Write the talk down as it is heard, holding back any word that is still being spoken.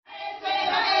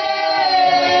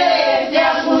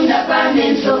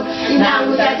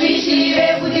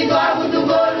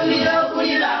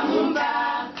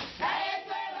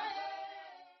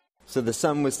So the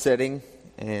sun was setting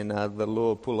in the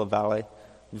Luapula Valley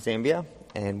of Zambia,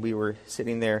 and we were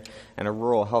sitting there in a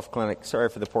rural health clinic. Sorry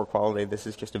for the poor quality. This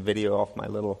is just a video off my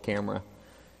little camera.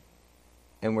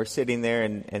 And we're sitting there,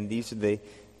 and these are the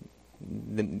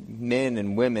men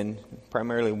and women,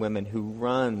 primarily women, who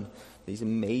run these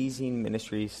amazing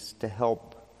ministries to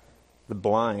help the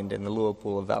blind in the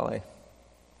Luapula Valley.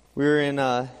 We were in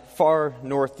far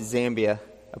north Zambia,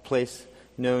 a place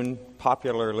known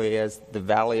popularly as the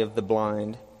Valley of the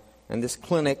Blind. And this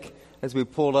clinic, as we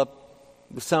pulled up,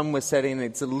 the sun was setting.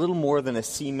 It's a little more than a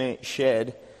cement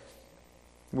shed.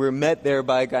 We were met there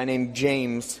by a guy named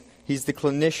James. He's the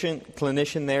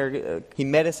clinician there. He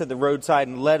met us at the roadside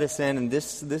and let us in, and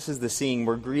this is the scene.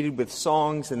 We're greeted with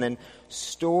songs and then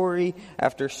story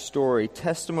after story,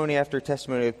 testimony after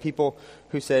testimony of people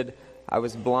who said, I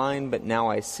was blind, but now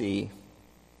I see.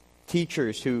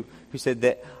 Teachers who said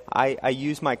that I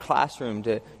use my classroom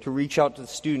to reach out to the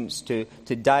students, to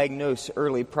diagnose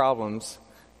early problems.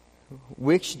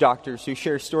 Witch doctors who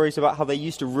share stories about how they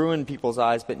used to ruin people's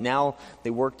eyes, but now they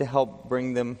work to help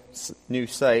bring them new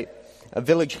sight. A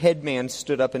village headman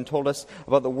stood up and told us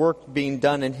about the work being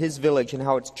done in his village and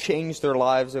how it's changed their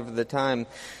lives over the time.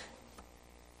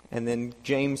 And then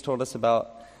James told us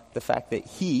about the fact that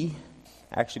he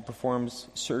actually performs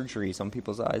surgeries on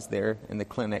people's eyes there in the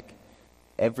clinic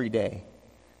every day.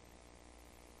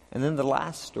 And then the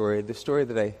last story, the story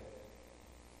that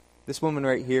this woman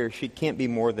right here, she can't be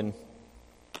more than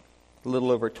a little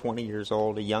over 20 years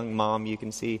old, a young mom. You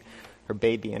can see her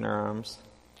baby in her arms.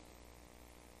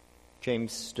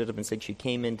 James stood up and said she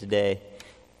came in today,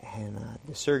 and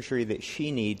the surgery that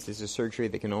she needs is a surgery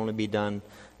that can only be done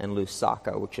in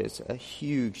Lusaka, which is a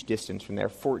huge distance from there,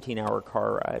 14-hour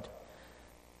car ride.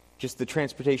 Just the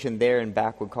transportation there and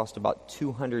back would cost about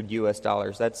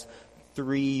 $200. That's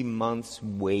 3 months'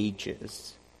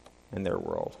 wages in their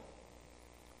world.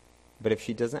 But if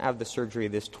she doesn't have the surgery,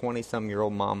 this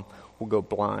 20-some-year-old mom will go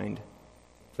blind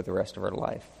for the rest of her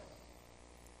life.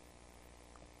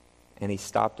 And he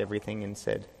stopped everything and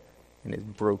said, in his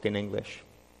broken English,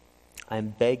 I'm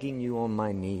begging you on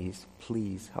my knees,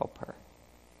 please help her.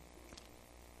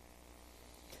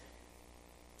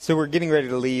 So we're getting ready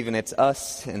to leave, and it's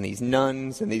us and these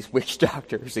nuns and these witch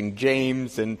doctors and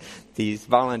James and these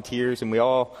volunteers, and we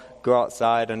all go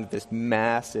outside under this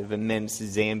massive, immense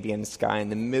Zambian sky in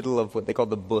the middle of what they call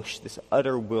the bush, this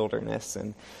utter wilderness,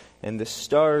 and the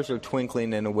stars are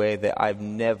twinkling in a way that I've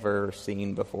never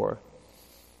seen before.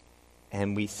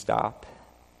 And we stop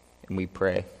and we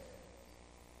pray.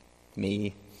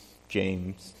 Me,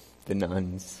 James, the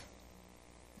nuns,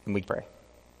 and we pray.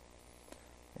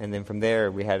 And then from there,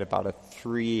 we had about a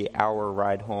 3-hour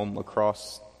ride home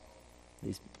across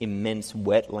these immense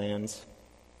wetlands,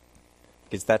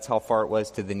 because that's how far it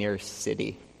was to the nearest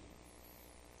city.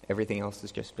 Everything else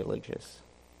is just villages.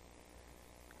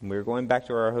 And we were going back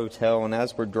to our hotel, and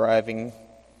as we're driving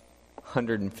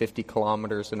 150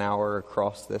 kilometers an hour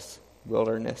across this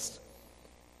wilderness,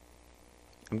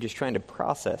 I'm just trying to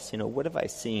process, what have I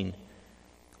seen?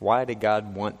 Why did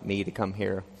God want me to come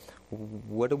here?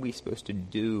 What are we supposed to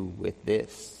do with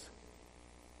this?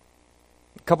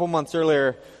 A couple months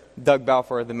earlier, Doug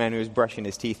Balfour, the man who was brushing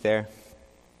his teeth there,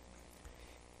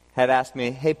 had asked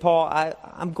me, hey, Paul,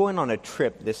 I'm going on a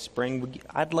trip this spring.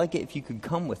 I'd like it if you could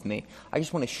come with me. I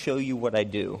just want to show you what I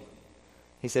do.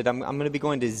 He said, I'm going to be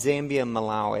going to Zambia and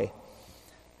Malawi.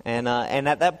 And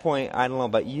at that point, I don't know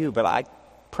about you, but I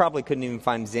probably couldn't even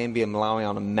find Zambia and Malawi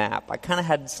on a map. I kind of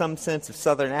had some sense of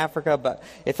southern Africa, but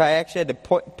if I actually had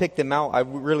to pick them out, I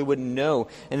really wouldn't know.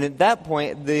 And at that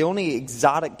point, the only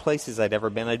exotic places I'd ever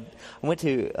been, I went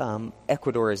to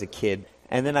Ecuador as a kid.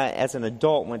 And then I, as an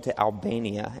adult, went to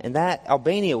Albania. And that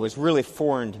Albania was really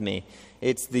foreign to me.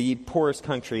 It's the poorest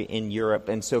country in Europe.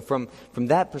 And so from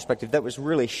that perspective, that was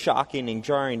really shocking and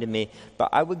jarring to me.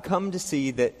 But I would come to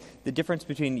see that the difference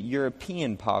between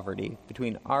European poverty,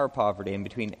 between our poverty, and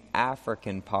between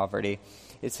African poverty,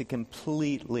 it's a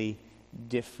completely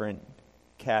different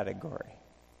category.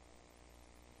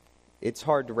 It's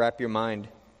hard to wrap your mind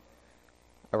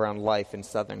around life in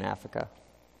southern Africa.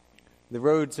 The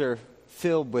roads are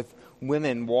filled with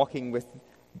women walking with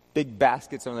big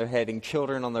baskets on their head and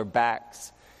children on their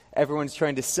backs. Everyone's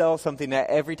trying to sell something that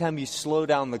every time you slow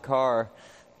down the car,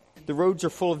 the roads are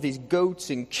full of these goats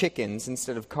and chickens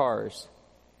instead of cars.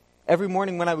 Every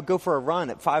morning when I would go for a run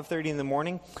at 5:30 in the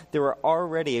morning, there were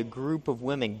already a group of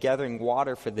women gathering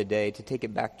water for the day to take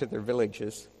it back to their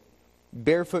villages.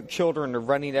 Barefoot children are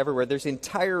running everywhere. There's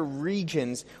entire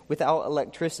regions without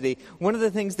electricity. One of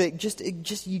the things that just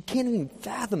you can't even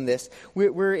fathom this.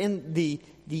 We're in the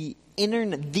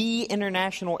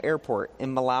international airport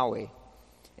in Malawi,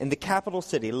 in the capital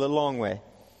city, Lilongwe.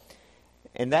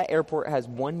 And that airport has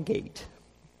one gate.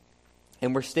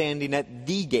 And we're standing at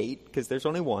the gate, because there's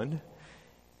only one.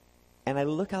 And I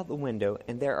look out the window,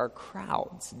 and there are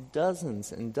crowds,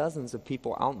 dozens and dozens of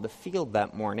people out in the field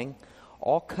that morning,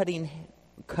 all cutting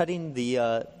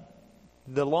the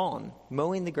lawn,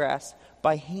 mowing the grass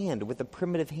by hand with a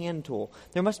primitive hand tool.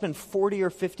 There must have been 40 or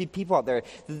 50 people out there.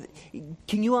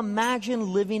 Can you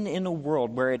imagine living in a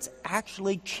world where it's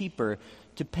actually cheaper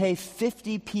to pay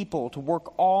 50 people to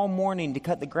work all morning to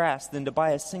cut the grass than to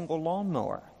buy a single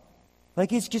lawnmower?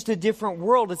 Like, it's just a different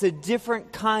world. It's a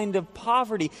different kind of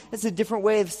poverty. It's a different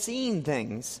way of seeing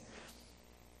things.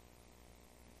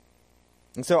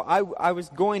 And so I was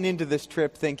going into this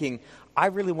trip thinking, I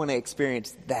really want to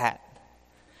experience that.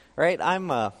 Right? I don't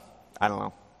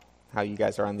know how you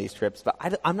guys are on these trips, but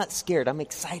I'm not scared. I'm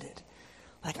excited.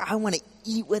 Like, I want to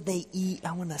eat what they eat.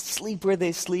 I want to sleep where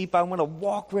they sleep. I want to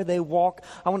walk where they walk.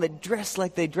 I want to dress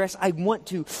like they dress. I want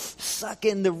to suck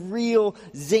in the real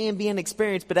Zambian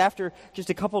experience. But after just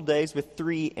a couple days with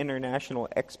 3 international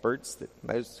experts,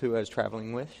 that's who I was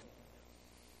traveling with,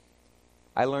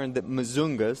 I learned that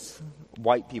Mzungas,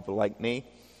 white people like me,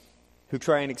 who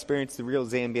try and experience the real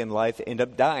Zambian life, end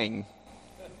up dying.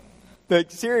 Like,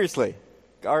 seriously.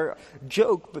 Our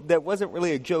joke, but that wasn't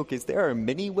really a joke, is there are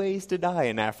many ways to die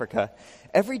in Africa.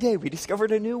 Every day we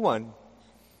discovered a new one.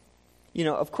 You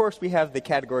know, of course we have the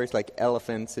categories like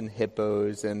elephants and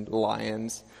hippos and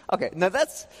lions. Okay, now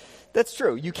that's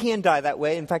true. You can die that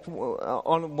way. In fact,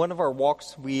 on one of our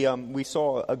walks, we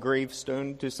saw a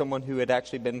gravestone to someone who had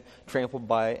actually been trampled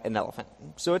by an elephant.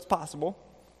 So it's possible.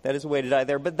 That is a way to die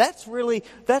there. But that's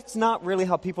not really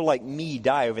how people like me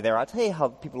die over there. I'll tell you how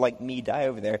people like me die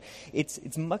over there.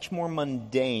 It's much more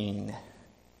mundane.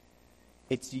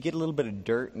 You get a little bit of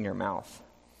dirt in your mouth.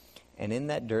 And in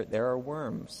that dirt there are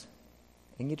worms.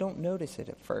 And you don't notice it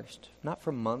at first. Not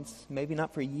for months, maybe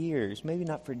not for years, maybe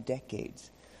not for decades.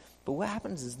 But what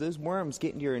happens is those worms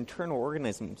get into your internal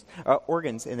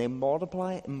organs, and they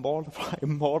multiply and multiply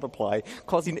and multiply,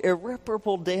 causing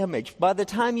irreparable damage. By the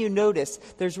time you notice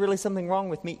there's really something wrong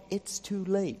with me, it's too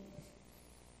late.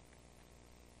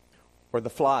 Or the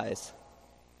flies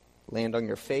land on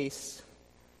your face,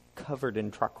 covered in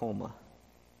trachoma.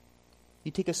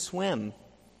 You take a swim,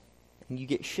 and you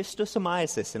get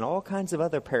schistosomiasis, and all kinds of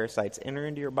other parasites enter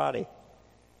into your body.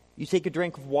 You take a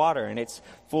drink of water, and it's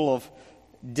full of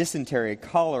dysentery,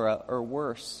 cholera, or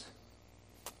worse.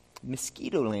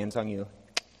 Mosquito lands on you.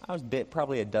 I was bit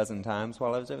probably a dozen times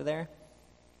while I was over there.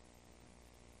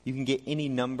 You can get any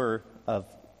number of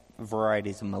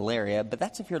varieties of malaria, but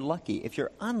that's if you're lucky. If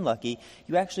you're unlucky,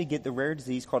 you actually get the rare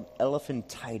disease called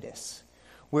elephantitis,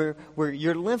 where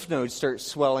your lymph nodes start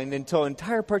swelling until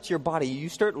entire parts of your body, you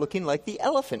start looking like the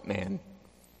Elephant Man.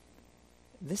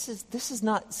 This is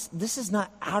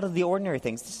not out of the ordinary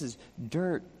things. This is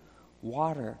dirt,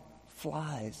 water,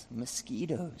 flies,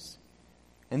 mosquitoes.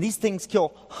 And these things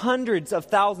kill hundreds of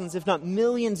thousands, if not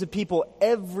millions of people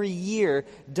every year,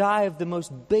 die of the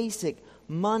most basic,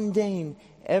 mundane,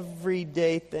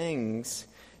 everyday things.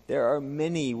 There are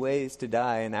many ways to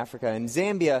die in Africa. In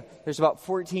Zambia, there's about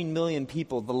 14 million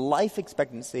people. The life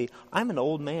expectancy, I'm an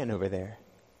old man over there.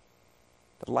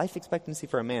 The life expectancy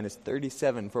for a man is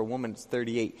 37, for a woman it's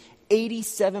 38.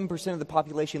 87% of the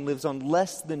population lives on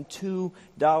less than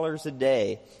 $2 a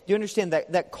day. Do you understand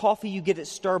that coffee you get at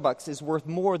Starbucks is worth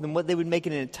more than what they would make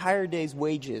in an entire day's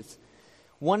wages?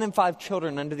 1 in 5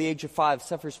 children under the age of 5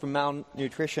 suffers from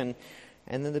malnutrition.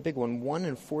 And then the big one, 1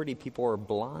 in 40 people are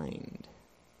blind.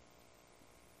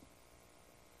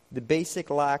 The basic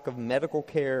lack of medical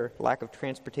care, lack of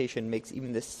transportation makes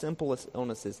even the simplest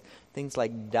illnesses, things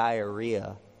like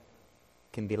diarrhea,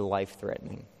 can be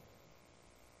life-threatening.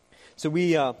 So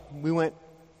we went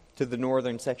to the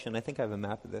northern section. I think I have a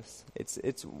map of this.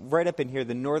 It's right up in here,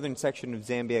 the northern section of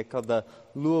Zambia called the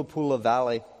Luapula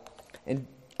Valley. And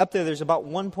up there's about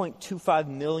 1.25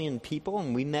 million people,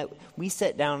 and we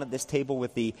sat down at this table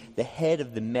with the head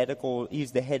of the medical,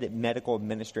 he's the head medical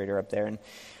administrator up there, and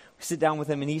sit down with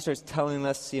him, and he starts telling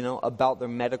us, about their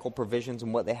medical provisions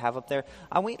and what they have up there.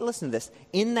 I want you to listen to this.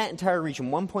 In that entire region,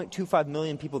 1.25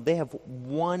 million people, they have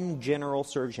one general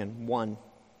surgeon, one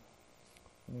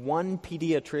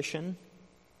pediatrician,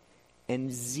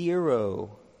 and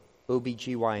 0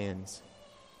 OBGYNs.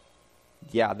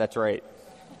 Yeah, that's right.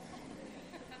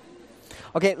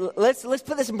 Okay, let's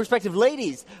put this in perspective.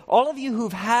 Ladies, all of you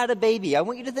who've had a baby, I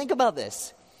want you to think about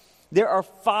this. There are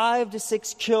 5 to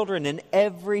 6 children in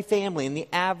every family, in the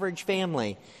average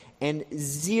family, and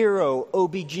 0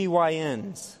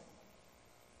 OBGYNs.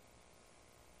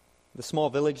 The small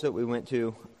village that we went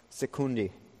to,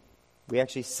 Secundi, we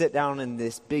actually sit down in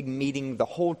this big meeting. The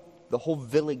whole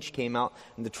village came out,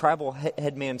 and the tribal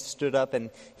headman stood up, and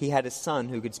he had his son,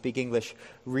 who could speak English,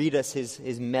 read us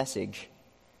his message.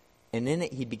 And in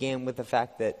it, he began with the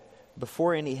fact that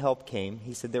before any help came,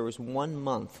 he said there was 1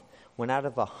 month when out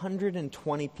of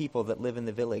 120 people that live in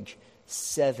the village,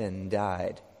 7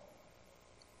 died.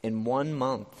 In 1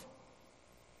 month.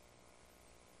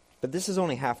 But this is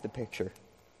only half the picture.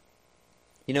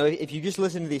 You know, if you just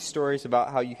listen to these stories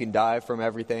about how you can die from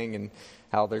everything and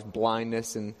how there's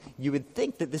blindness, and you would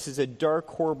think that this is a dark,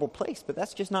 horrible place, but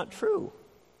that's just not true.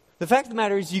 The fact of the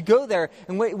matter is you go there,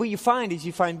 and what you find is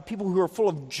you find people who are full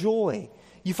of joy.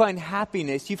 You find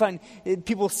happiness. You find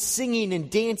people singing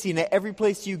and dancing at every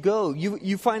place you go.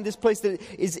 You find this place that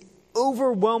is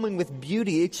overwhelming with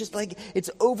beauty. It's just like, it's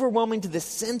overwhelming to the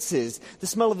senses. The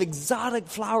smell of exotic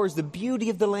flowers, the beauty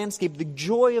of the landscape, the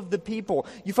joy of the people.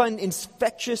 You find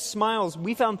infectious smiles.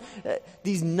 We found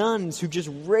these nuns who just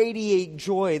radiate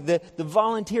joy, the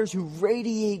volunteers who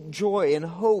radiate joy and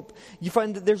hope. You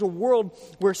find that there's a world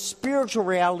where spiritual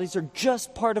realities are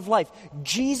just part of life.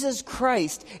 Jesus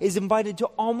Christ is invited to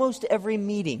almost every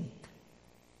meeting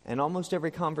and almost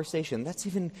every conversation. That's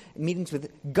even meetings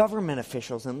with government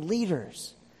officials and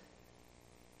leaders.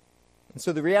 And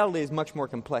so the reality is much more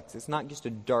complex. It's not just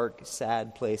a dark,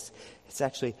 sad place. It's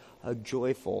actually a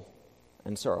joyful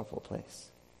and sorrowful place.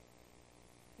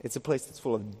 It's a place that's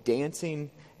full of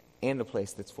dancing and a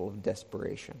place that's full of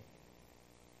desperation.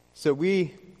 So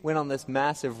we went on this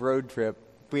massive road trip.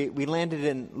 We landed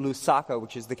in Lusaka,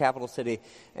 which is the capital city,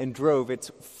 and drove.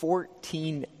 It's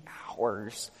 14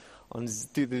 hours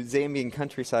through the Zambian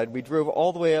countryside. We drove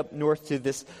all the way up north to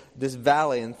this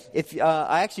valley, and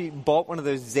I actually bought one of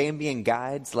those Zambian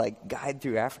guides, like Guide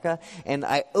Through Africa, and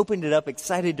I opened it up,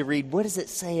 excited to read what does it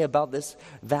say about this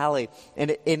valley,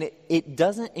 and it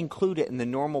doesn't include it in the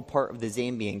normal part of the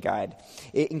Zambian guide.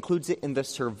 It includes it in the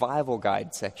survival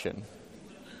guide section,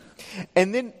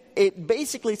 and then it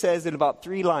basically says in about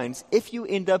 3 lines, if you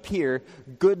end up here,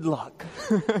 good luck.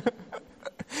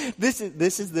 This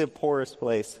is the poorest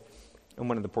place in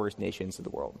one of the poorest nations of the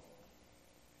world.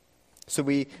 So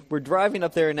we're driving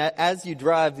up there, and as you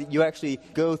drive, you actually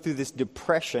go through this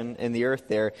depression in the earth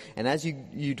there, and as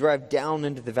you drive down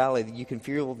into the valley, you can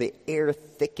feel the air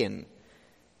thicken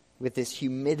with this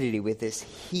humidity, with this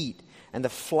heat, and the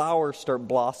flowers start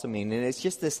blossoming, and it's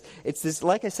this,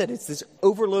 like I said, it's this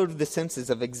overload of the senses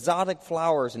of exotic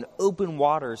flowers and open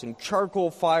waters and charcoal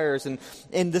fires, and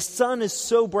the sun is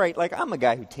so bright. Like, I'm a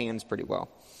guy who tans pretty well.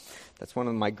 That's one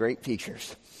of my great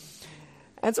features.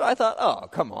 And so I thought, oh,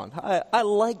 come on. I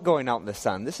like going out in the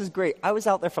sun. This is great. I was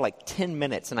out there for like 10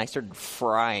 minutes, and I started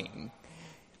frying.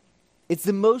 It's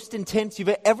the most intense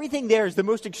everything there is the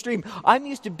most extreme. I'm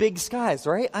used to big skies,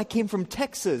 right? I came from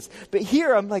Texas. But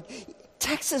here I'm like,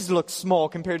 Texas looks small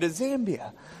compared to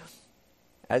Zambia.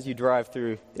 As you drive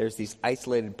through, there's these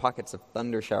isolated pockets of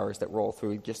thunder showers that roll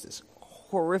through, just this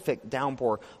horrific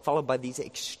downpour, followed by these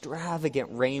extravagant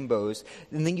rainbows.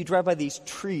 And then you drive by these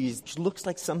trees, which looks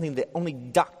like something that only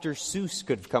Dr. Seuss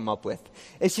could have come up with.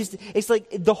 It's like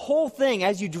the whole thing,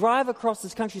 as you drive across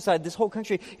this countryside, this whole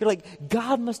country, you're like,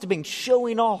 God must have been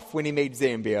showing off when he made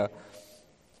Zambia.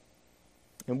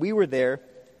 And we were there,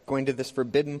 going to this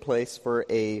forbidden place for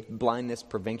a blindness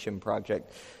prevention project.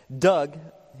 Doug,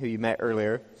 who you met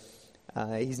earlier,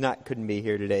 couldn't be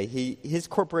here today. His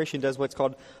corporation does what's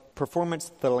called performance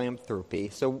philanthropy.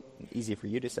 So easy for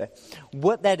you to say.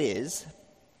 What that is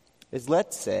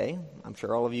let's say, I'm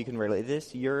sure all of you can relate to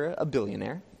this, you're a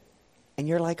billionaire, and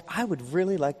you're like, I would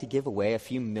really like to give away a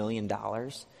few $1 million,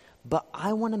 but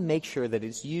I want to make sure that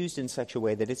it's used in such a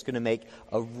way that it's going to make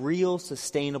a real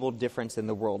sustainable difference in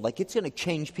the world. Like, it's going to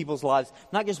change people's lives,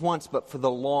 not just once, but for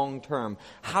the long term.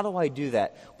 How do I do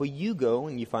that? Well, you go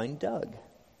and you find Doug.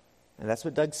 And that's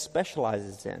what Doug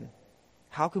specializes in.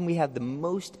 How can we have the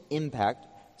most impact,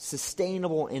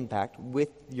 sustainable impact, with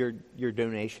your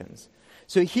donations?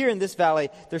 So here in this valley,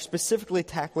 they're specifically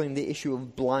tackling the issue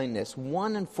of blindness.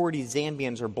 1 in 40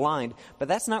 Zambians are blind, but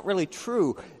that's not really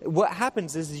true. What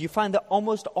happens is you find that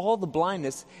almost all the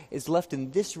blindness is left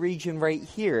in this region right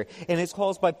here, and it's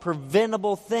caused by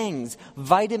preventable things: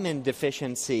 vitamin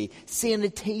deficiency,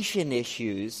 sanitation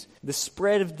issues, the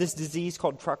spread of this disease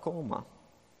called trachoma.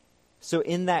 So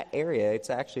in that area, it's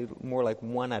actually more like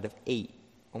 1 out of 8,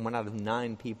 or 1 out of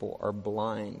 9 people are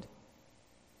blind.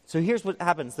 So here's what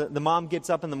happens. The mom gets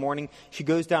up in the morning. She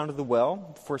goes down to the well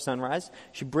before sunrise.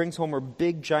 She brings home her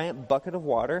big, giant bucket of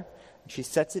water. She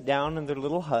sets it down in their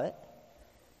little hut.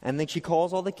 And then she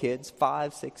calls all the kids,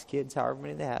 5, 6 kids, however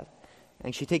many they have.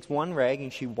 And she takes one rag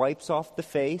and she wipes off the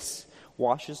face,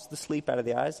 washes the sleep out of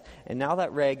the eyes. And now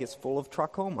that rag is full of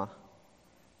trachoma.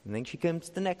 And then she comes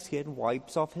to the next kid,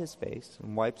 wipes off his face,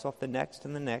 and wipes off the next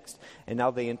and the next. And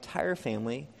now the entire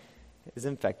family is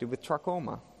infected with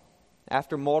trachoma.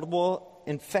 After multiple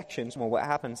infections, well, what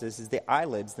happens is the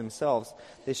eyelids themselves,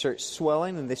 they start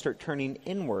swelling and they start turning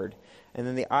inward. And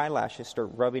then the eyelashes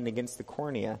start rubbing against the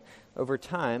cornea. Over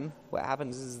time, what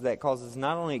happens is that causes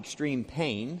not only extreme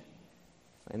pain,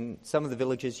 in some of the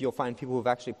villages you'll find people who've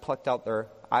actually plucked out their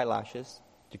eyelashes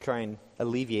to try and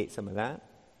alleviate some of that,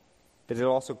 but it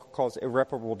also causes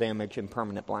irreparable damage and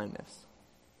permanent blindness.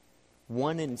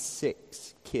 1 in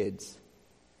 6 kids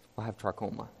will have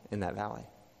trachoma in that valley.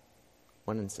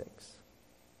 1 in 6.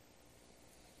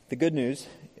 The good news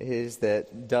is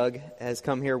that Doug has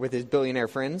come here with his billionaire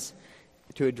friends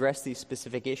to address these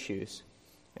specific issues.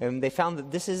 And they found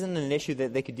that this isn't an issue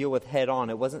that they could deal with head on.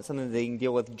 It wasn't something that they can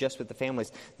deal with just with the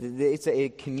families. It's a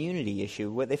community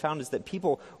issue. What they found is that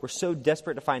people were so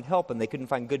desperate to find help and they couldn't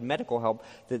find good medical help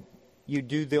that you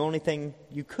do the only thing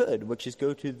you could, which is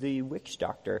go to the witch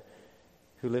doctor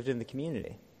who lived in the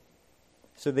community.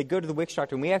 So they go to the witch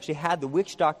doctor, and we actually had the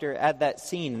witch doctor at that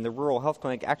scene in the rural health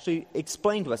clinic actually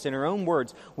explain to us in her own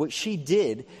words what she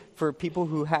did for people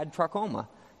who had trachoma.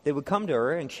 They would come to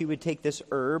her, and she would take this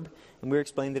herb, and we were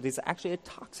explaining that it's actually a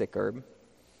toxic herb,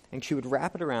 and she would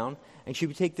wrap it around, and she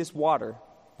would take this water,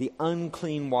 the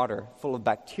unclean water, full of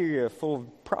bacteria, full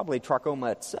of probably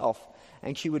trachoma itself,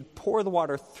 and she would pour the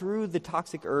water through the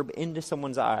toxic herb into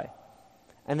someone's eye.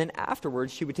 And then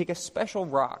afterwards, she would take a special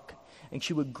rock, and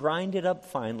she would grind it up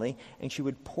finely, and she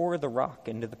would pour the rock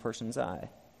into the person's eye.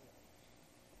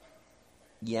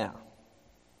 Yeah.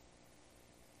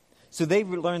 So they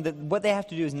learned that what they have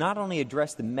to do is not only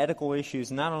address the medical issues,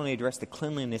 not only address the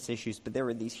cleanliness issues, but there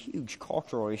were these huge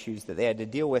cultural issues that they had to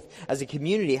deal with as a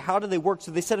community. How do they work?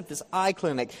 So they set up this eye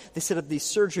clinic. They set up these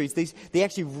surgeries. They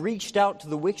actually reached out to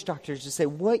the witch doctors to say,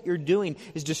 what you're doing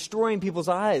is destroying people's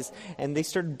eyes. And they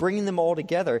started bringing them all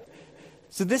together.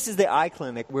 So this is the eye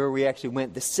clinic where we actually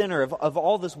went, the center of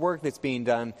all this work that's being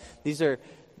done. These are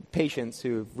patients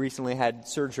who recently had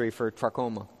surgery for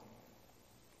trachoma.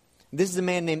 This is a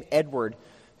man named Edward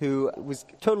who was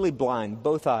totally blind,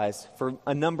 both eyes, for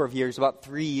a number of years, about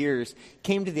 3 years.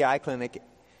 Came to the eye clinic,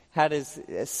 had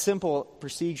a simple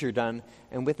procedure done,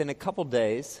 and within a couple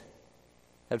days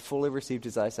had fully received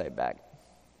his eyesight back.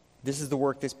 This is the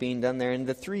work that's being done there. In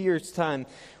the 3 years' time,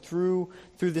 through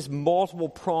this multiple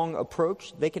prong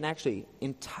approach, they can actually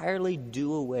entirely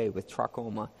do away with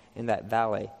trachoma in that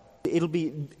valley. It'll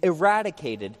be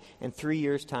eradicated in 3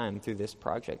 years' time through this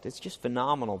project. It's just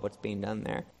phenomenal what's being done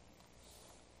there.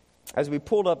 As we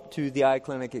pulled up to the eye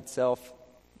clinic itself,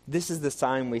 this is the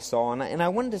sign we saw, and I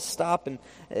wanted to stop and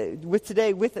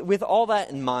with all that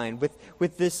in mind,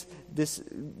 with this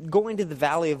going to the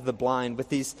valley of the blind, with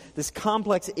this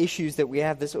complex issues that we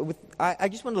have. I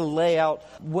just wanted to lay out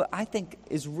what I think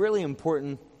is really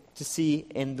important to see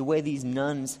in the way these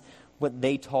nuns, what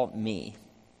they taught me.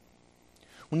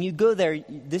 When you go there,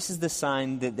 this is the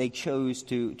sign that they chose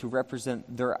to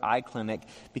represent their eye clinic,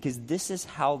 because this is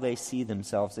how they see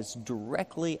themselves. It's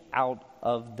directly out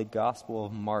of the Gospel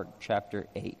of Mark chapter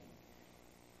 8.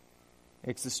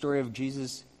 It's the story of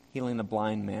Jesus healing a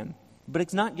blind man. But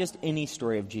it's not just any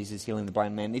story of Jesus healing the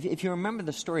blind man. If you remember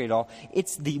the story at all,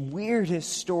 it's the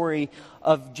weirdest story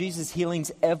of Jesus'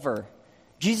 healings ever.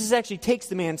 Jesus actually takes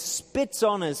the man, spits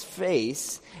on his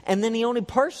face, and then he only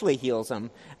partially heals him.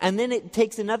 And then it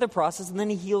takes another process, and then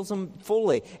he heals him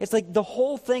fully. It's like the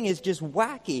whole thing is just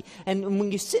wacky. And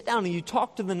when you sit down and you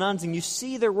talk to the nuns and you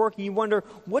see their work and you wonder,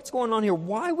 what's going on here?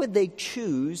 Why would they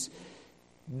choose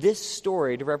this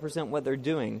story to represent what they're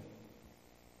doing?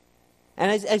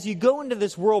 And as you go into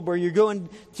this world where you're going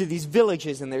to these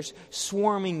villages and there's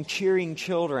swarming, cheering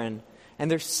children, and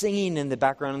there's singing in the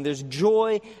background, and there's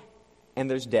joy, and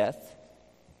there's death,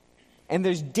 and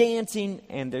there's dancing,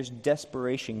 and there's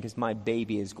desperation because my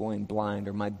baby is going blind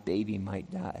or my baby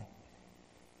might die.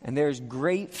 And there's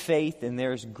great faith and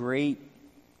there's great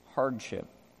hardship.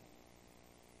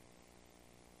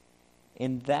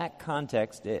 In that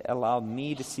context, it allowed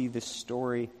me to see this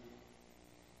story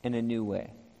in a new way.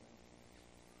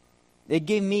 It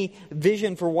gave me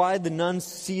vision for why the nuns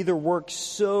see their work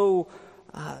so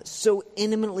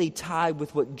intimately tied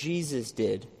with what Jesus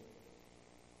did.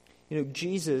 You know,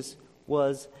 Jesus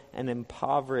was an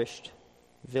impoverished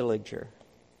villager.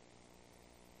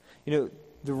 You know,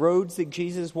 the roads that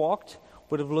Jesus walked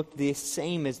would have looked the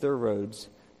same as their roads,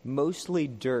 mostly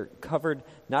dirt, covered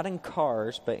not in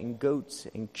cars, but in goats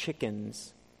and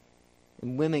chickens,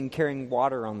 and women carrying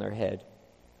water on their head.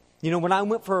 When I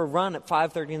went for a run at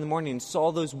 5:30 in the morning and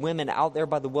saw those women out there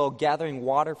by the well gathering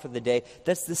water for the day,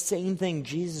 that's the same thing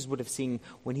Jesus would have seen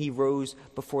when he rose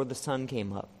before the sun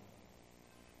came up.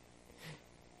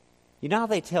 You know how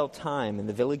they tell time in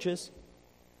the villages?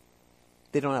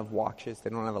 They don't have watches, they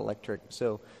don't have electric,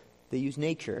 so they use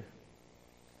nature.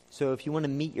 So if you want to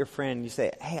meet your friend, you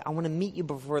say, hey, I want to meet you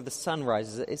before the sun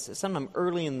rises. It's sometime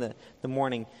early in the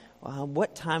morning.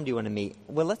 What time do you want to meet?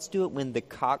 Well, let's do it when the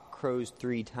cock crows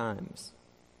 3 times.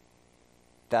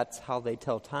 That's how they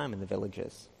tell time in the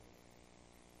villages.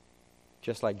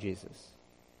 Just like Jesus.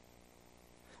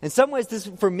 In some ways, this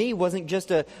for me wasn't just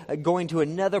a going to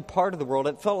another part of the world.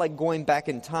 It felt like going back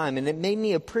in time. And it made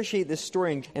me appreciate this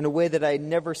story in a way that I had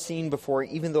never seen before,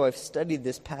 even though I've studied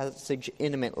this passage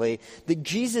intimately. That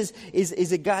Jesus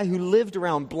is a guy who lived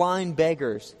around blind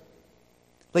beggars.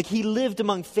 Like he lived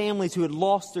among families who had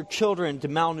lost their children to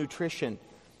malnutrition.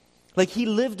 Like he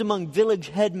lived among village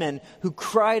headmen who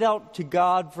cried out to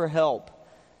God for help.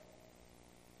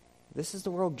 This is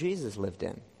the world Jesus lived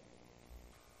in.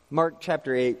 Mark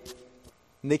chapter 8,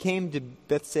 and they came to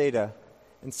Bethsaida,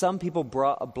 and some people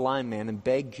brought a blind man and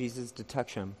begged Jesus to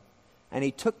touch him. And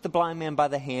he took the blind man by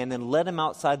the hand and led him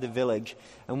outside the village.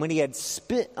 And when he had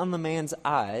spit on the man's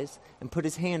eyes and put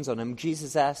his hands on him,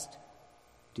 Jesus asked,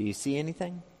 do you see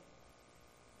anything?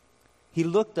 He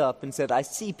looked up and said, I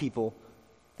see people.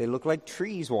 They look like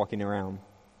trees walking around.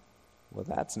 Well,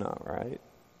 that's not right.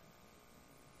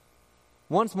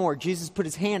 Once more, Jesus put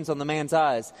his hands on the man's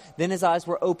eyes. Then his eyes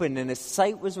were opened and his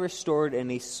sight was restored and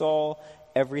he saw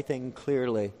everything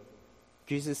clearly.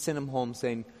 Jesus sent him home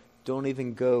saying, don't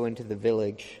even go into the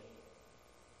village.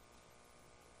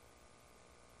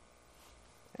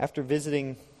 After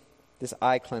visiting this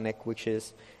eye clinic, which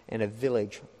is in a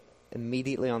village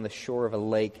immediately on the shore of a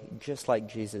lake, just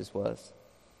like Jesus was,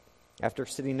 after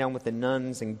sitting down with the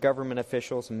nuns and government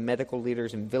officials and medical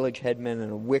leaders and village headmen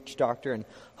and a witch doctor and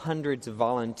hundreds of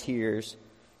volunteers,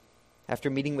 after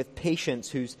meeting with patients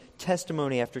whose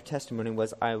testimony after testimony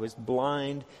was, I was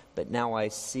blind, but now I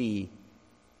see.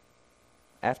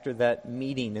 After that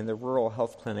meeting in the rural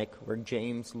health clinic where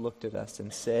James looked at us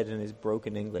and said in his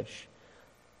broken English,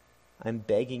 I'm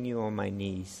begging you on my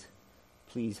knees,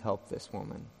 please help this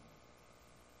woman.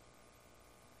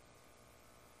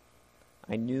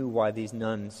 I knew why these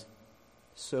nuns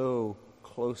so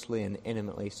closely and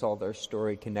intimately saw their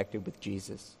story connected with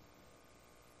Jesus.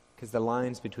 Because the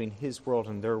lines between his world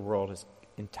and their world is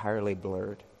entirely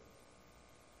blurred.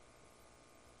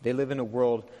 They live in a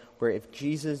world where if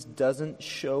Jesus doesn't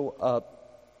show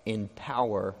up in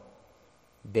power,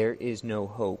 there is no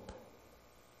hope.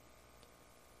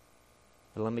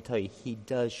 But let me tell you, he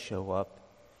does show up,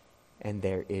 and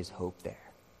there is hope there.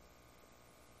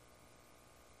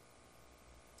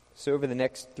 So over the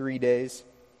next 3 days,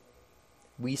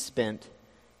 we spent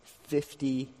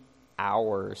 50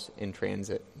 hours in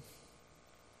transit.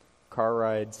 Car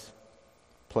rides,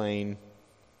 plane,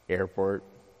 airport,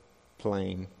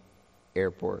 plane,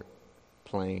 airport,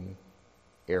 plane,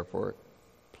 airport,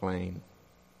 plane,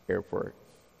 airport.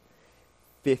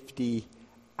 50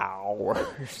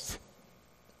 hours.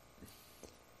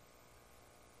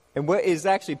 And what is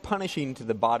actually punishing to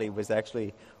the body was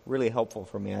actually really helpful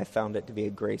for me. I found it to be a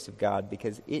grace of God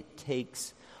because it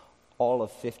takes all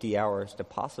of 50 hours to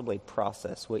possibly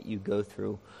process what you go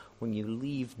through when you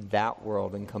leave that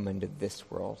world and come into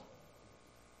this world.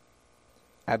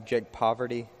 Abject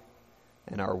poverty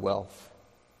and our wealth.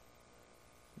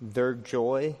 Their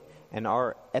joy and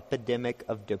our epidemic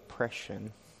of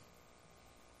depression.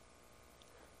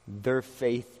 Their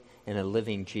faith in a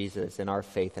living Jesus and our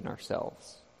faith in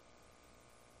ourselves.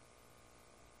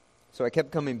 So I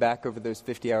kept coming back over those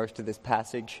 50 hours to this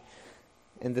passage.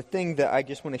 And the thing that I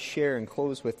just want to share and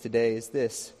close with today is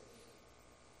this.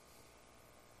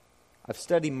 I've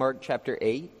studied Mark chapter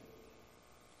 8,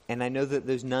 and I know that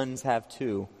those nuns have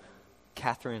too.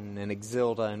 Catherine and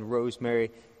Exilda and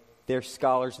Rosemary, they're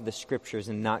scholars of the scriptures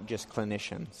and not just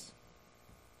clinicians.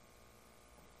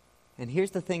 And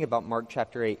here's the thing about Mark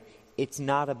chapter 8. It's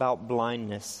not about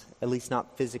blindness, at least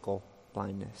not physical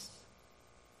blindness.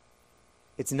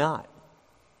 It's not.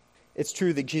 It's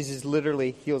true that Jesus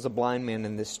literally heals a blind man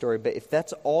in this story, but if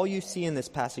that's all you see in this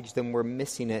passage, then we're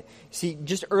missing it. See,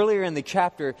 just earlier in the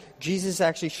chapter, Jesus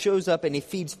actually shows up and he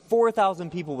feeds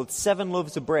 4,000 people with 7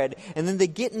 loaves of bread, and then they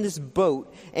get in this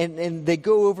boat, and they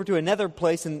go over to another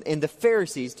place, and the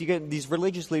Pharisees, these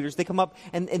religious leaders, they come up,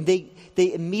 and they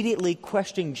immediately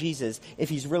question Jesus if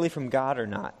he's really from God or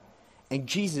not. And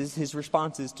Jesus, his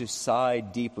response is to sigh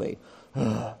deeply,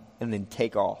 and then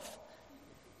take off.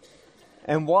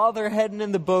 And while they're heading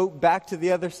in the boat back to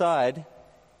the other side,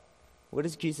 what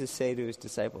does Jesus say to his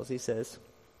disciples? He says,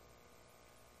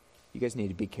 you guys need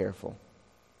to be careful.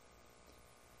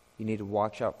 You need to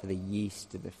watch out for the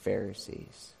yeast of the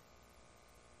Pharisees.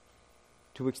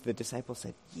 To which the disciples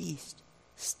said, yeast,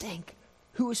 stink.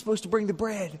 Who was supposed to bring the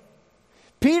bread?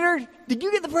 Peter, did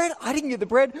you get the bread? I didn't get the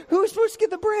bread. Who was supposed to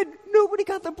get the bread? Nobody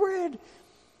got the bread.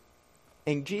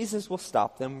 And Jesus will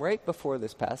stop them right before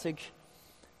this passage.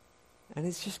 And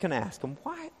he's just going to ask them,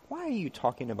 why are you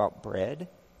talking about bread?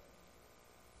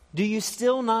 Do you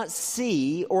still not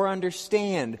see or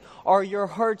understand? Are your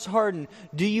hearts hardened?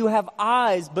 Do you have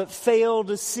eyes but fail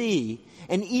to see?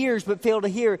 And ears but fail to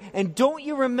hear? And don't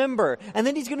you remember? And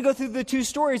then he's going to go through the 2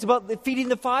 stories about feeding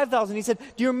the 5,000. He said,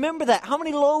 do you remember that? How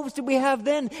many loaves did we have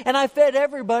then? And I fed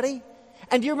everybody.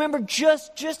 And do you remember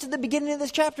just at the beginning of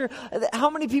this chapter, how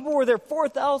many people were there?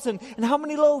 4,000. And how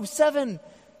many loaves? 7.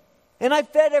 And I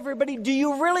fed everybody. Do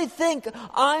you really think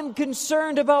I'm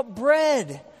concerned about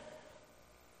bread?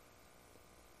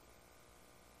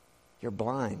 You're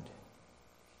blind.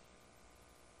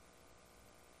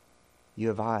 You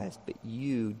have eyes, but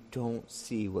you don't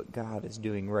see what God is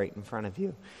doing right in front of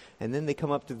you. And then they come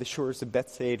up to the shores of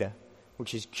Bethsaida,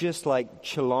 which is just like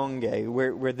Chilonge,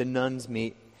 where the nuns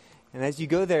meet. And as you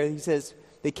go there, he says,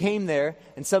 they came there,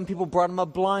 and some people brought him a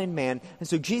blind man. And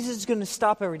so Jesus is going to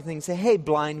stop everything and say, hey,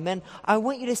 blind man, I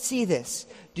want you to see this.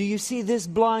 Do you see this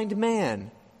blind man?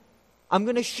 I'm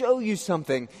going to show you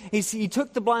something. He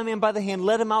took the blind man by the hand,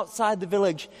 led him outside the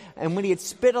village, and when he had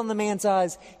spit on the man's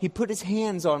eyes, he put his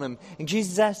hands on him. And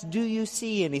Jesus asked, do you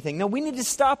see anything? Now, we need to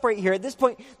stop right here. At this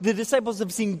point, the disciples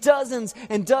have seen dozens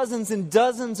and dozens and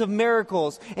dozens of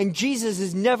miracles, and Jesus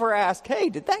has never asked, hey,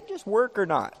 did that just work or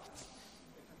not?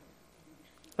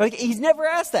 Like, he's never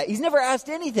asked that. He's never asked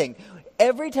anything.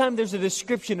 Every time there's a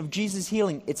description of Jesus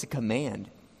healing, it's a command.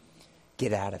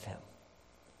 Get out of him.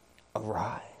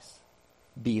 Arise.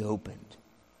 Be opened.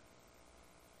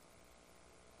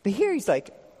 But here he's like,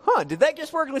 did that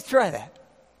just work? Let's try that.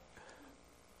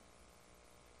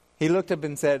 He looked up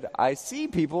and said, I see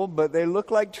people, but they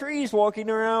look like trees walking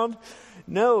around.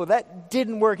 No, that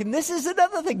didn't work. And this is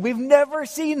another thing. We've never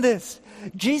seen this.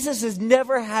 Jesus has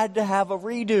never had to have a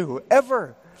redo,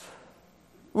 ever.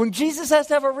 When Jesus has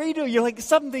to have a redo, you're like,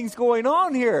 something's going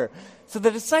on here. So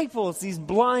the disciples, these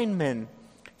blind men,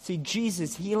 see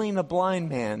Jesus healing a blind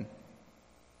man,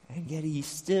 and yet he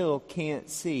still can't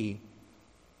see.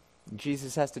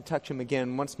 Jesus has to touch him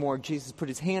again. Once more, Jesus put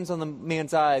his hands on the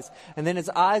man's eyes, and then his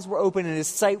eyes were open and his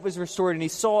sight was restored, and he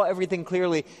saw everything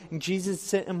clearly. And Jesus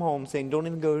sent him home, saying, don't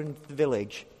even go into the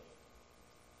village.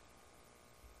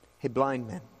 Hey, blind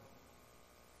men,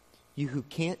 you who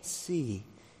can't see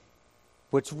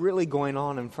what's really going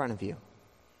on in front of you,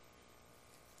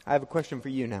 I have a question for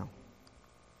you now.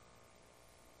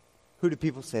 Who do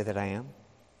people say that I am?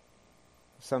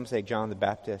 Some say John the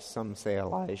Baptist, some say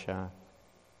Elijah.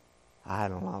 I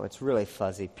don't know. It's really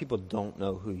fuzzy. People don't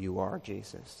know who you are,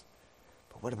 Jesus.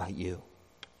 But what about you?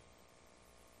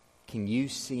 Can you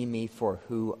see me for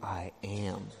who I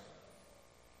am?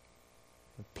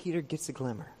 And Peter gets a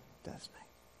glimmer, doesn't he?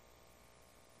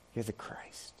 You're the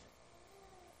Christ.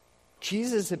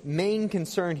 Jesus' main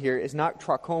concern here is not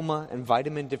trachoma and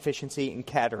vitamin deficiency and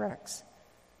cataracts.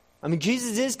 I mean,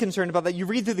 Jesus is concerned about that. You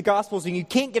read through the Gospels and you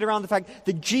can't get around the fact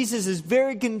that Jesus is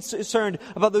very concerned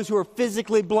about those who are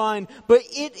physically blind. But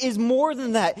it is more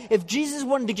than that. If Jesus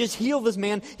wanted to just heal this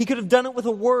man, he could have done it with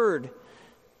a word.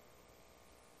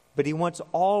 But he wants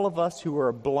all of us who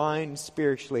are blind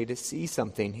spiritually to see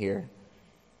something here.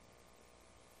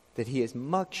 That he is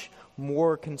much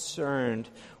more concerned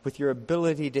with your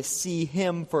ability to see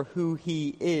him for who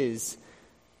he is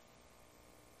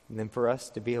than for us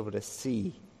to be able to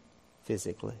see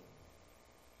physically.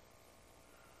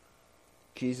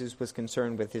 Jesus was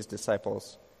concerned with his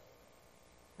disciples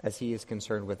as he is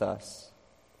concerned with us.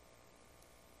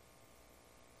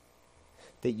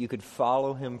 That you could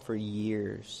follow him for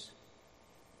years.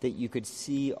 That you could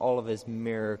see all of his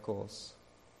miracles.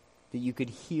 That you could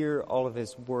hear all of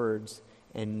his words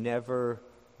and never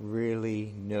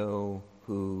really know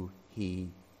who he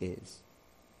is.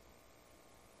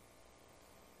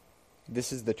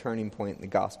 This is the turning point in the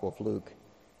Gospel of Luke.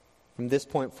 From this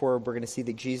point forward, we're going to see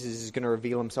that Jesus is going to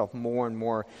reveal himself more and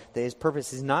more, that his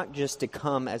purpose is not just to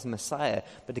come as Messiah,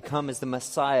 but to come as the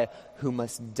Messiah who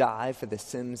must die for the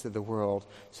sins of the world,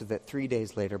 so that 3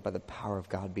 days later, by the power of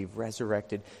God, be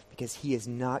resurrected, because he is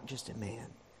not just a man.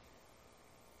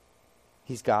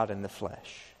 He's God in the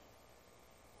flesh.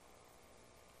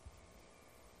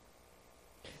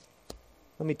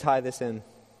 Let me tie this in.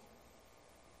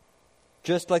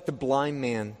 Just like the blind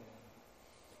man,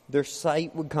 their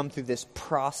sight would come through this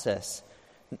process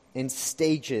in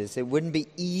stages. It wouldn't be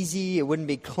easy. It wouldn't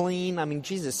be clean. I mean,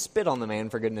 Jesus spit on the man,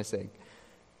 for goodness sake.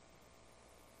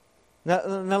 Now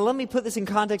let me put this in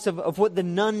context of what the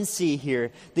nuns see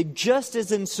here. That just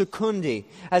as in Secundi,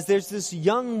 as there's this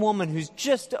young woman who's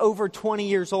just over 20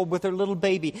 years old with her little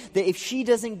baby, that if she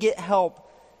doesn't get help,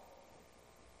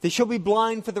 that she'll be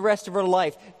blind for the rest of her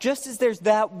life. Just as there's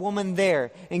that woman there,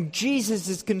 and Jesus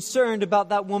is concerned about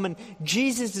that woman,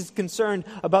 Jesus is concerned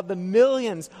about the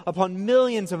millions upon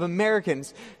millions of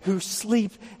Americans who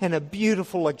sleep in a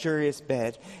beautiful, luxurious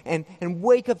bed and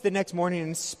wake up the next morning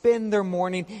and spend their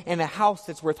morning in a house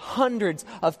that's worth hundreds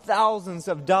of thousands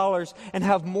of dollars and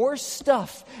have more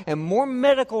stuff and more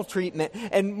medical treatment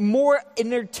and more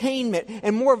entertainment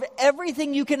and more of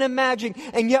everything you can imagine,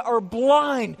 and yet are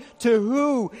blind to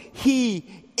who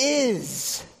he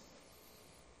is.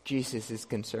 Jesus is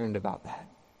concerned about that.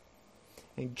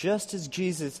 And just as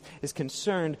Jesus is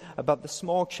concerned about the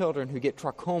small children who get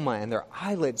trachoma and their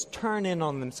eyelids turn in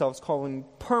on themselves, causing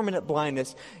permanent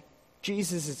blindness,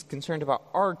 Jesus is concerned about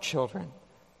our children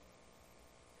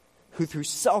who through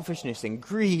selfishness and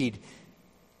greed,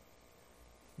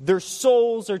 their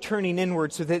souls are turning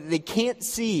inward so that they can't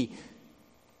see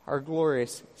our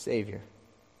glorious Savior.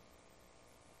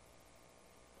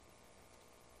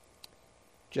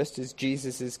 Just as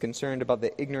Jesus is concerned about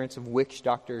the ignorance of witch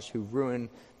doctors who ruin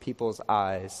people's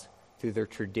eyes through their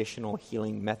traditional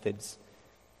healing methods,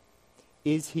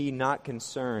 is he not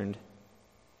concerned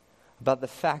about the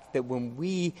fact that when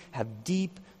we have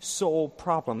deep soul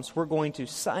problems, we're going to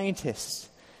scientists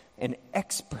and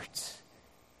experts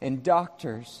and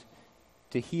doctors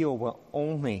to heal what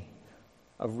only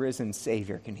a risen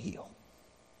Savior can heal?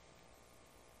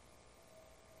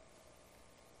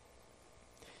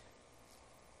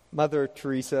 Mother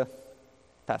Teresa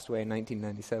passed away in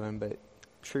 1997, but I'm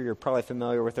sure you're probably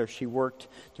familiar with her. She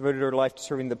devoted her life to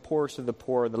serving the poorest of the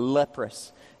poor, the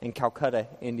leprous in Calcutta,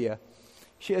 India.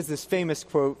 She has this famous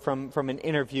quote from an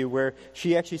interview where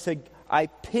she actually said, "I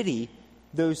pity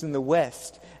those in the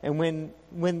West." And when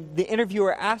the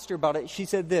interviewer asked her about it, she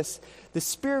said this: "The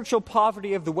spiritual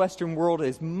poverty of the Western world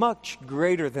is much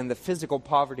greater than the physical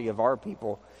poverty of our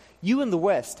people. You in the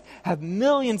West have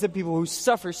millions of people who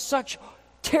suffer such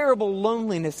terrible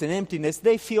loneliness and emptiness.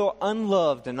 They feel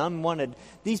unloved and unwanted.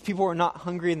 These people are not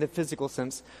hungry in the physical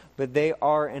sense, but they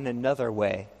are in another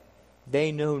way.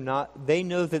 They know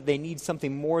that they need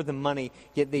something more than money,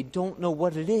 yet they don't know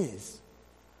what it is.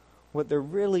 What they're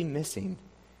really missing,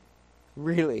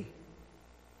 really,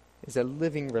 is a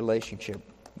living relationship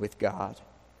with God."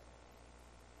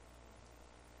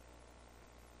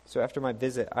 So after my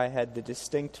visit, I had the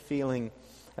distinct feeling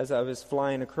as I was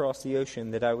flying across the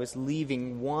ocean that I was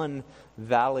leaving one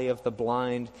valley of the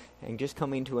blind and just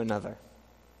coming to another.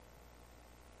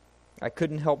 I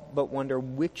couldn't help but wonder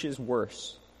which is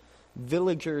worse: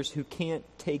 villagers who can't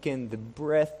take in the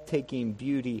breathtaking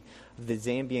beauty of the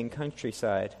Zambian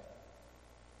countryside,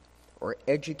 or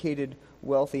educated,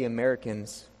 wealthy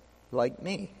Americans like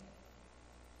me,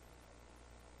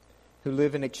 who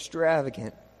live in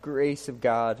extravagant grace of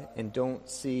God and don't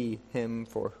see him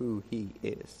for who he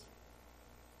is.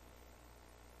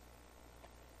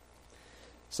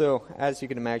 So, as you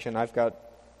can imagine, I've got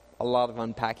a lot of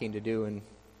unpacking to do in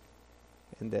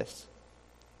this.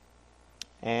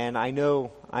 And I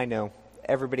know,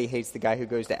 everybody hates the guy who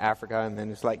goes to Africa and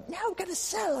then is like, "Now we've got to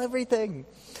sell everything."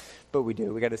 But we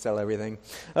do. We got to sell everything.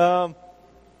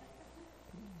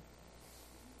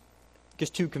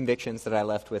 Just two convictions that I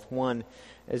left with. One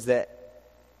is that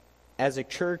as a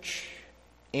church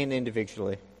and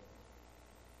individually,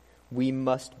 we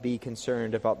must be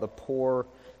concerned about the poor,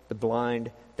 the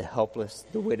blind, the helpless,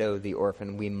 the widow, the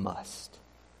orphan. We must.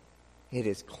 It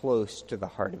is close to the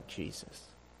heart of Jesus.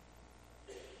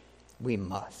 We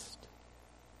must.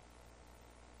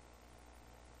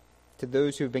 To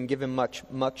those who have been given much,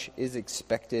 much is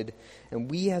expected. And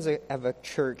we as a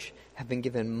church have been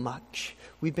given much.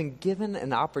 We've been given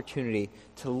an opportunity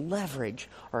to leverage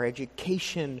our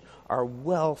education, our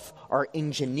wealth, our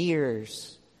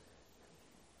engineers,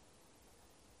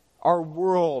 our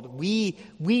world. We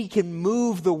can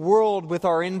move the world with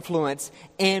our influence,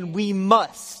 and we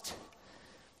must.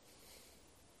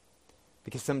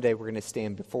 Because someday we're going to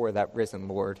stand before that risen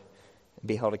Lord and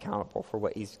be held accountable for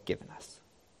what he's given us.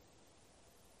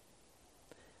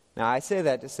 Now, I say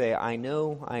that to say, I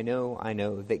know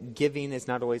that giving is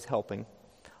not always helping.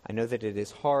 I know that it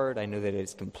is hard. I know that it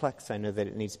is complex. I know that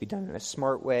it needs to be done in a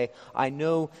smart way. I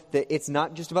know that it's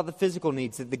not just about the physical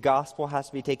needs, that the gospel has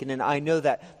to be taken in. I know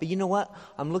that. But you know what?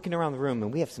 I'm looking around the room,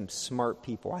 and we have some smart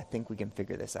people. I think we can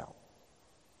figure this out.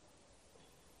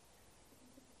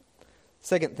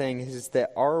 Second thing is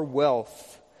that our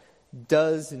wealth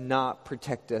does not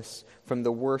protect us from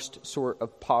the worst sort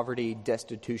of poverty,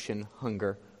 destitution,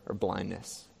 hunger, or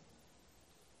blindness.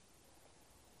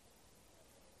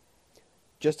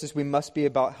 Just as we must be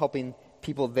about helping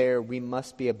people there, we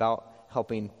must be about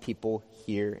helping people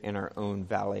here in our own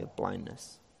valley of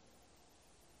blindness.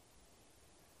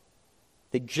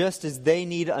 That just as they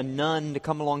need a nun to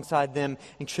come alongside them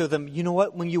and show them, you know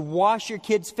what, when you wash your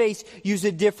kid's face, use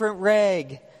a different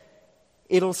rag.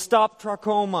 It'll stop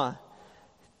trachoma.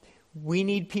 We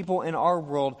need people in our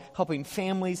world helping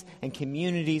families and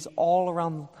communities all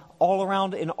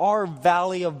around in our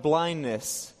valley of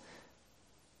blindness,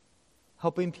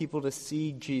 helping people to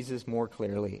see Jesus more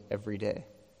clearly every day.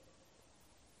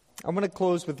 I'm going to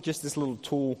close with just this little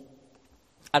tool.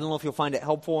 I don't know if you'll find it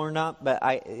helpful or not, but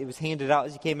it was handed out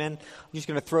as you came in. I'm just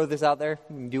going to throw this out there.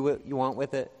 You can do what you want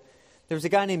with it. There was a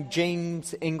guy named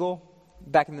James Engel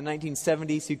back in the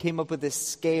 1970s who came up with this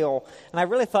scale. And I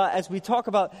really thought, as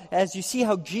you see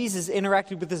how Jesus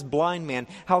interacted with this blind man,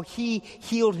 how he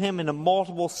healed him in a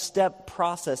multiple step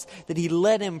process, that he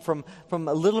led him from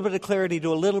a little bit of clarity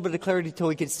to a little bit of clarity till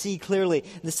he could see clearly.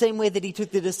 In the same way that he took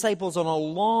the disciples on a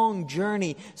long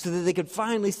journey so that they could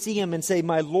finally see him and say,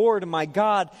 "My Lord and my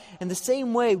God." In the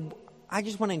same way, I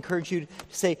just want to encourage you to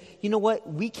say, you know what?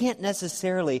 We can't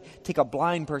necessarily take a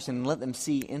blind person and let them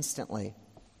see instantly.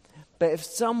 But if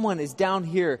someone is down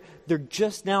here, they're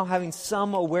just now having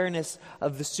some awareness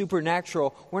of the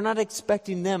supernatural, we're not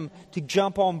expecting them to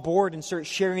jump on board and start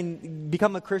sharing,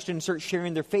 become a Christian and start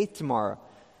sharing their faith tomorrow.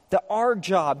 That our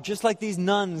job, just like these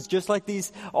nuns, just like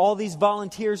all these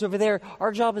volunteers over there,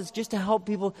 our job is just to help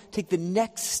people take the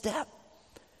next step.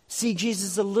 See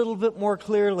Jesus a little bit more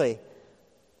clearly.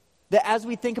 That as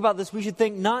we think about this, we should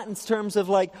think not in terms of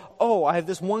like, oh, I have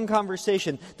this one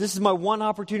conversation. This is my one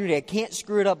opportunity. I can't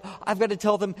screw it up. I've got to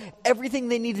tell them everything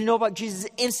they need to know about Jesus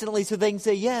instantly so they can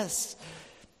say yes.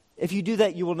 If you do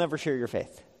that, you will never share your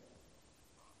faith.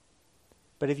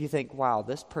 But if you think, wow,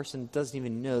 this person doesn't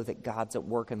even know that God's at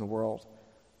work in the world,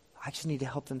 I just need to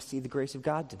help them see the grace of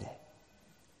God today.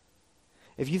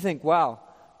 If you think, wow,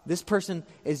 this person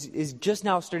is just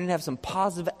now starting to have some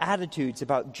positive attitudes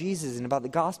about Jesus and about the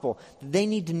gospel, they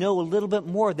need to know a little bit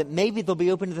more, that maybe they'll be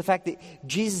open to the fact that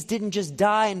Jesus didn't just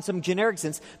die in some generic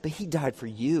sense, but he died for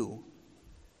you.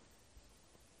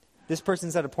 This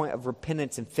person's at a point of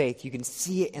repentance and faith. You can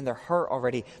see it in their heart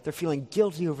already. They're feeling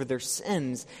guilty over their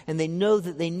sins, and they know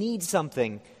that they need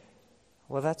something.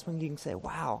 Well, that's when you can say,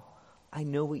 wow, I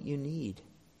know what you need.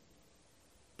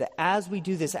 That as we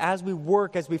do this, as we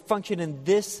work, as we function in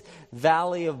this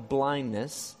valley of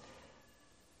blindness,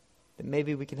 that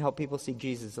maybe we can help people see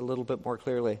Jesus a little bit more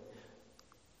clearly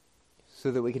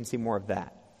so that we can see more of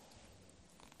that.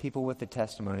 People with the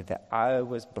testimony that I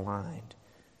was blind,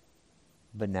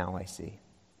 but now I see.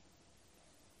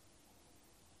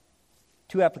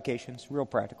 2 applications, real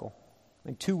practical.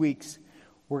 In 2 weeks,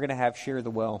 we're going to have Share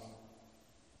the Well.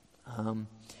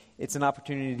 It's an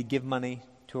opportunity to give money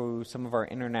to some of our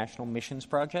international missions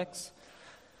projects.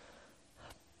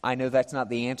 I know that's not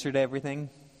the answer to everything,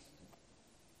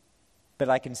 but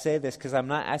I can say this because I'm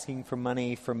not asking for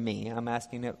money from me. I'm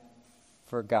asking it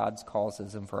for God's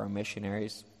causes and for our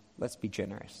missionaries. Let's be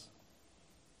generous.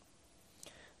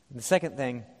 The second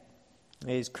thing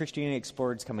is Christianity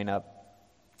Explored is coming up.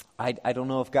 I don't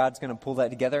know if God's going to pull that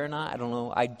together or not. I don't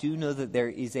know. I do know that there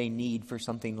is a need for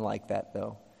something like that,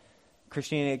 though.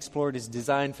 Christianity Explored is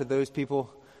designed for those people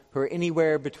who are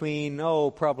anywhere between,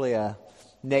 probably a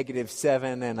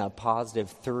 -7 and a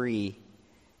 +3.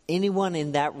 Anyone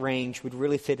in that range would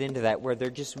really fit into that, where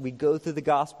we go through the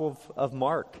Gospel of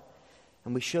Mark,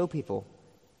 and we show people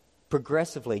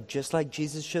progressively, just like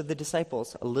Jesus showed the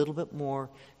disciples, a little bit more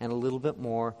and a little bit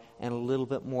more and a little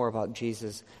bit more about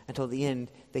Jesus, until the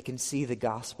end they can see the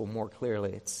gospel more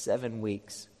clearly. It's 7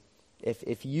 weeks.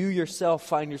 If you yourself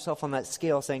find yourself on that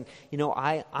scale saying,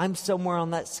 I'm somewhere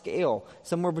on that scale,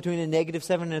 somewhere between a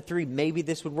 -7 and a 3, maybe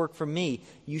this would work for me,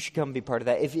 you should come be part of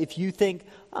that. If you think,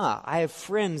 I have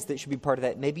friends that should be part of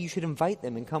that, maybe you should invite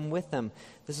them and come with them.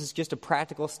 This is just a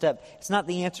practical step. It's not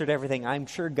the answer to everything. I'm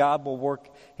sure God will work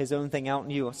his own thing out in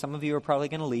you. Some of you are probably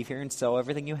going to leave here and sell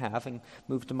everything you have and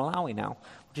move to Malawi now,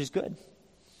 which is good.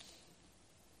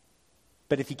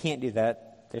 But if you can't do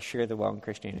that, then share the Well in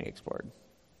Christianity Explored.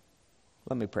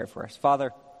 Let me pray for us.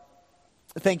 Father,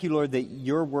 thank you, Lord, that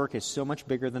your work is so much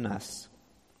bigger than us,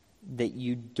 that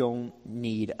you don't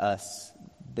need us,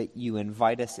 but you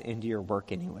invite us into your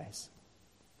work anyways.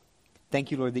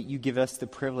 Thank you, Lord, that you give us the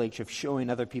privilege of showing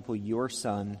other people your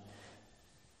Son.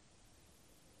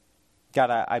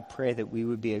 God, I pray that we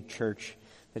would be a church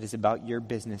that is about your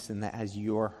business and that has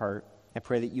your heart. I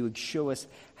pray that you would show us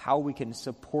how we can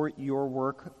support your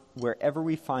work wherever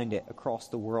we find it across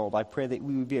the world. I pray that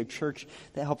we would be a church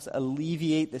that helps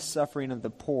alleviate the suffering of the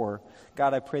poor.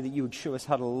 God, I pray that you would show us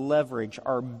how to leverage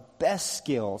our best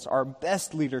skills, our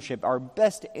best leadership, our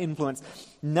best influence,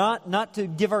 not to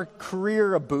give our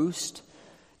career a boost,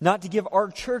 not to give our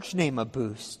church name a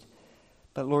boost,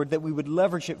 but Lord, that we would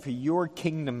leverage it for your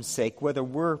kingdom's sake, whether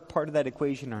we're part of that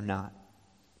equation or not.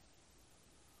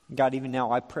 God, even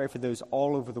now, I pray for those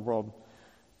all over the world,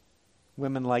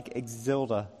 women like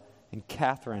Exilda and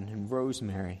Catherine and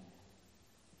Rosemary,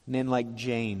 men like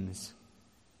James,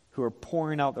 who are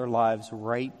pouring out their lives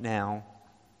right now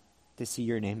to see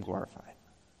your name glorified.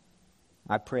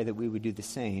 I pray that we would do the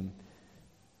same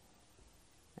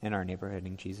in our neighborhood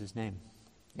in Jesus' name.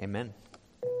 Amen.